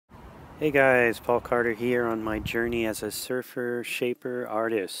Hey guys, Paul Carter here on my journey as a surfer, shaper,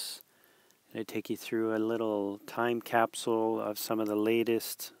 artist. I'm going to take you through a little time capsule of some of the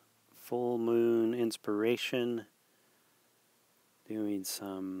latest full moon inspiration, doing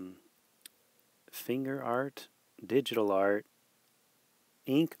some finger art, digital art,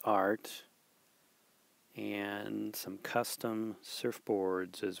 ink art, and some custom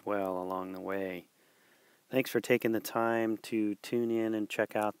surfboards as well along the way. Thanks for taking the time to tune in and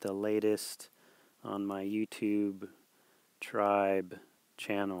check out the latest on my YouTube Tribe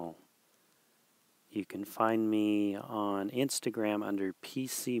channel. You can find me on Instagram under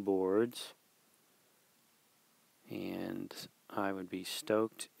PC Boards, and I would be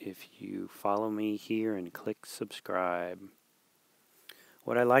stoked if you follow me here and click subscribe.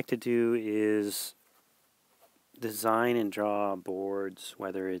 What I like to do is design and draw boards,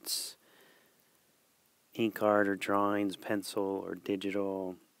 whether it's ink art or drawings, pencil or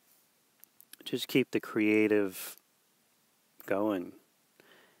digital. Just keep the creative going.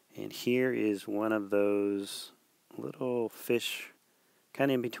 And here is one of those little fish,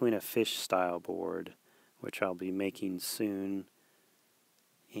 kind of in between a fish style board, which I'll be making soon.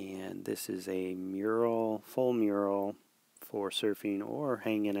 And this is a mural, full mural for surfing or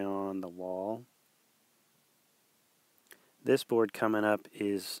hanging on the wall. This board coming up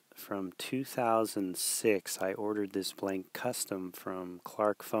is from 2006. I ordered this blank custom from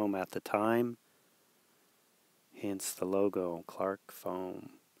Clark Foam at the time, hence the logo, Clark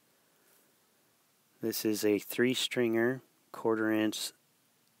Foam. This is a 3-stringer, 1/4 inch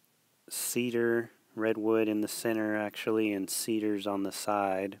cedar, redwood in the center actually, and cedars on the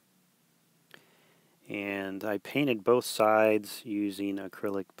side. And I painted both sides using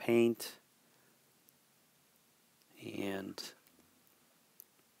acrylic paint and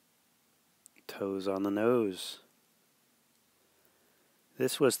toes on the nose.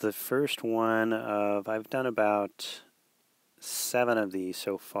 This was the first one of, I've done about 7 of these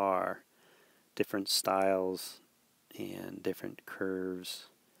so far, different styles and different curves.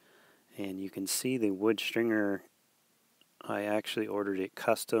 And you can see the wood stringer, I actually ordered it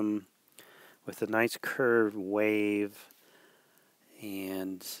custom with a nice curved wave,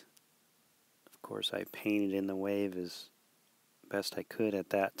 and of course I painted in the wave as best I could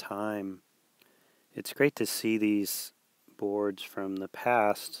at that time. It's great to see these boards from the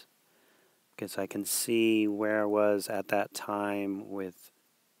past because I can see where I was at that time with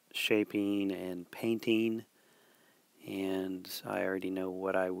shaping and painting, and I already know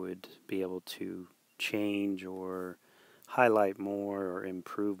what I would be able to change or highlight more or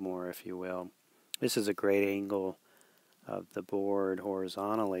improve more, if you will. This is a great angle of the board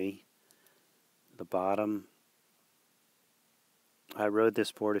horizontally. The bottom, I rode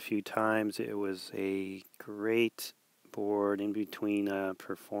this board a few times. It was a great board in between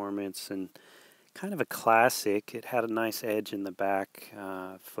performance and kind of a classic. It had a nice edge in the back,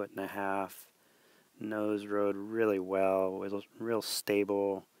 1.5 feet. Nose rode really well. It was real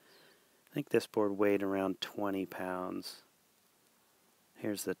stable. I think this board weighed around 20 pounds.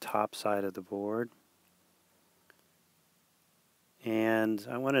 Here's the top side of the board. And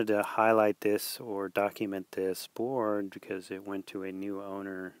I wanted to highlight this or document this board because it went to a new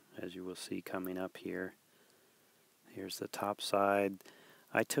owner, as you will see coming up here. Here's the top side.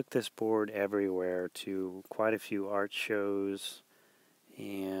 I took this board everywhere to quite a few art shows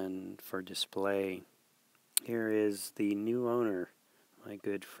and for display. Here is the new owner, my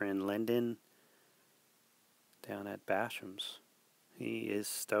good friend Lyndon, down at Basham's. He is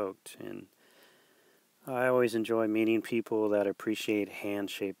stoked, and I always enjoy meeting people that appreciate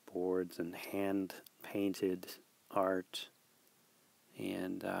hand-shaped boards and hand-painted art,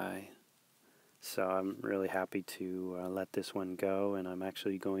 and so I'm really happy to let this one go, and I'm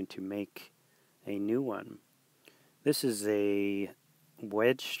actually going to make a new one. This is a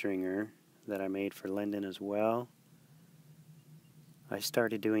wedge stringer that I made for Lyndon as well. I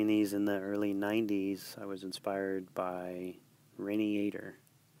started doing these in the early 90s. I was inspired by Radiator.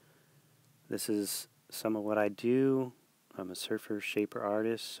 This is some of what I do. I'm a surfer, shaper,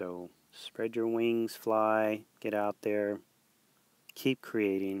 artist, so spread your wings, fly, get out there, keep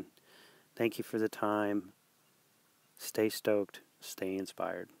creating. Thank you for the time. Stay stoked, stay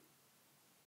inspired.